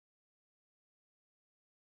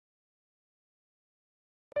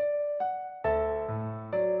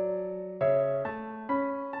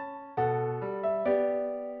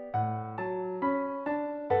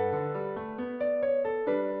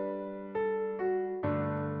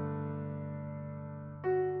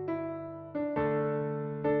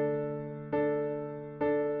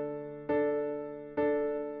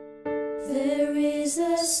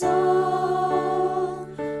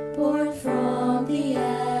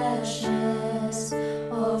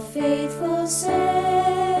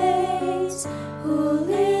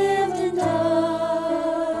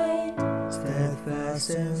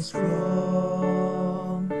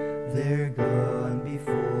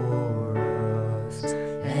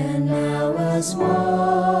as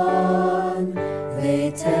one,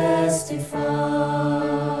 they testify.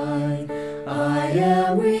 I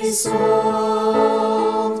am resolved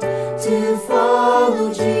to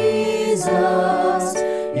follow Jesus,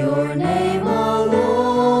 your name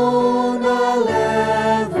alone I'll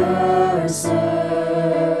ever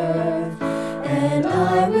serve, and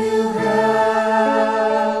I will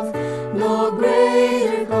have no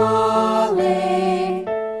greater calling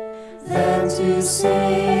than to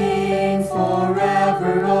sing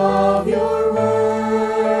forever of your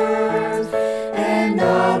word, and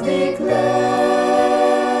I'll declare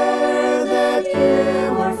that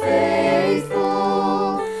you are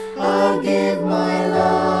faithful. I'll give my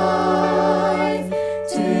life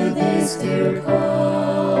to this dear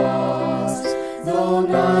cause, though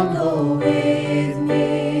none go with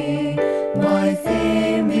me, my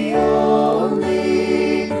theme be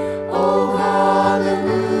only. Oh,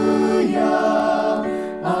 hallelujah,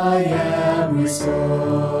 I am resolved.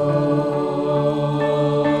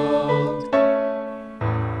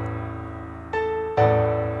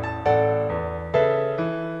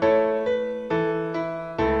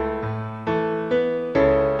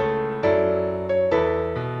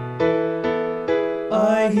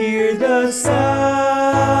 I hear the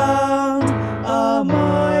sound, a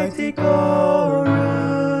mighty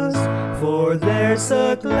chorus, for there's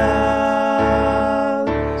a cloud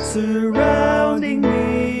surrounding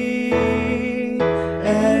me,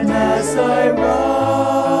 and as I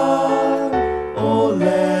run, oh,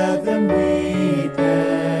 let them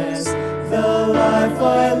witness the life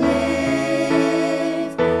I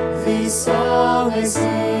live, this song I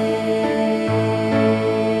sing.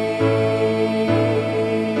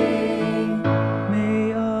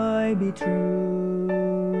 May I be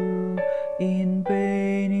true in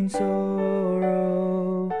pain, in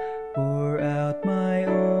sorrow, pour out my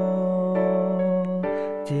all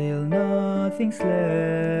till nothing's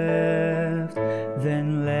left,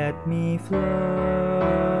 then let me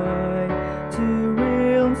fly.